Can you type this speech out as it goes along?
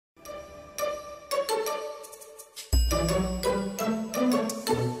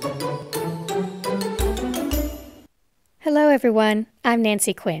Hello everyone, I'm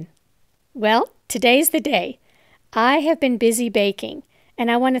Nancy Quinn. Well, today's the day. I have been busy baking,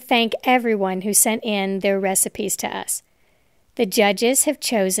 and I want to thank everyone who sent in their recipes to us. The judges have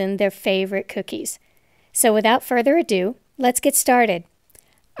chosen their favorite cookies. So without further ado, let's get started.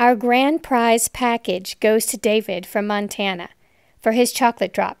 Our grand prize package goes to David from Montana for his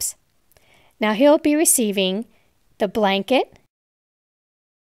chocolate drops. Now he'll be receiving the blanket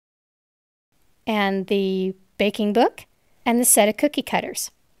and the baking book and the set of cookie cutters.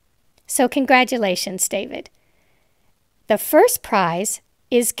 So congratulations, David. The first prize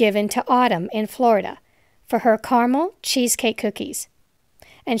is given to Autumn in Florida for her caramel cheesecake cookies.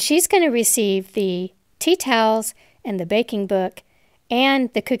 And she's going to receive the tea towels and the baking book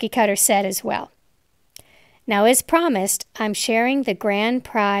and the cookie cutter set as well. Now, as promised, I'm sharing the grand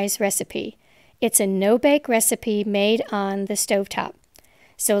prize recipe. It's a no-bake recipe made on the stovetop.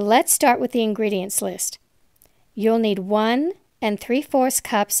 So let's start with the ingredients list. You'll need 1 3/4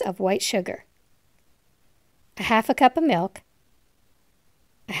 cups of white sugar, a half a cup of milk,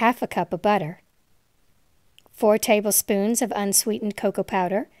 a half a cup of butter, 4 tablespoons of unsweetened cocoa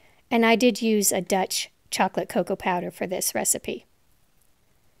powder, and I did use a Dutch chocolate cocoa powder for this recipe,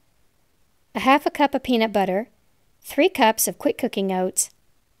 a half a cup of peanut butter, 3 cups of quick cooking oats,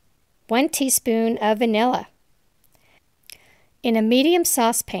 1 teaspoon of vanilla. In a medium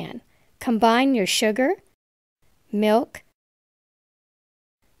saucepan, combine your sugar, milk,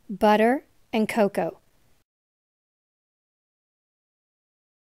 butter, and cocoa,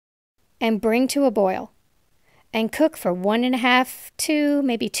 and bring to a boil, and cook for 1.5 to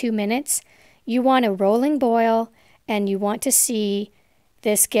maybe 2 minutes. You want a rolling boil, and you want to see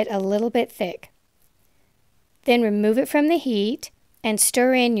this get a little bit thick. Then remove it from the heat and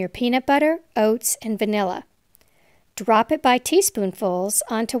stir in your peanut butter, oats, and vanilla. Drop it by teaspoonfuls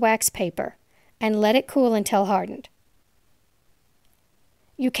onto wax paper and let it cool until hardened.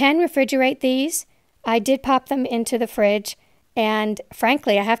 You can refrigerate these. I did pop them into the fridge, and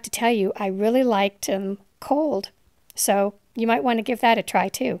frankly, I have to tell you, I really liked them cold. So you might want to give that a try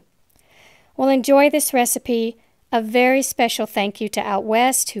too. Well, enjoy this recipe. A very special thank you to Out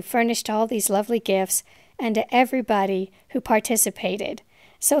West, who furnished all these lovely gifts, and to everybody who participated.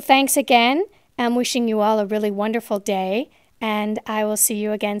 So thanks again. I'm wishing you all a really wonderful day, and I will see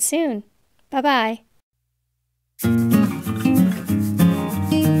you again soon. Bye-bye.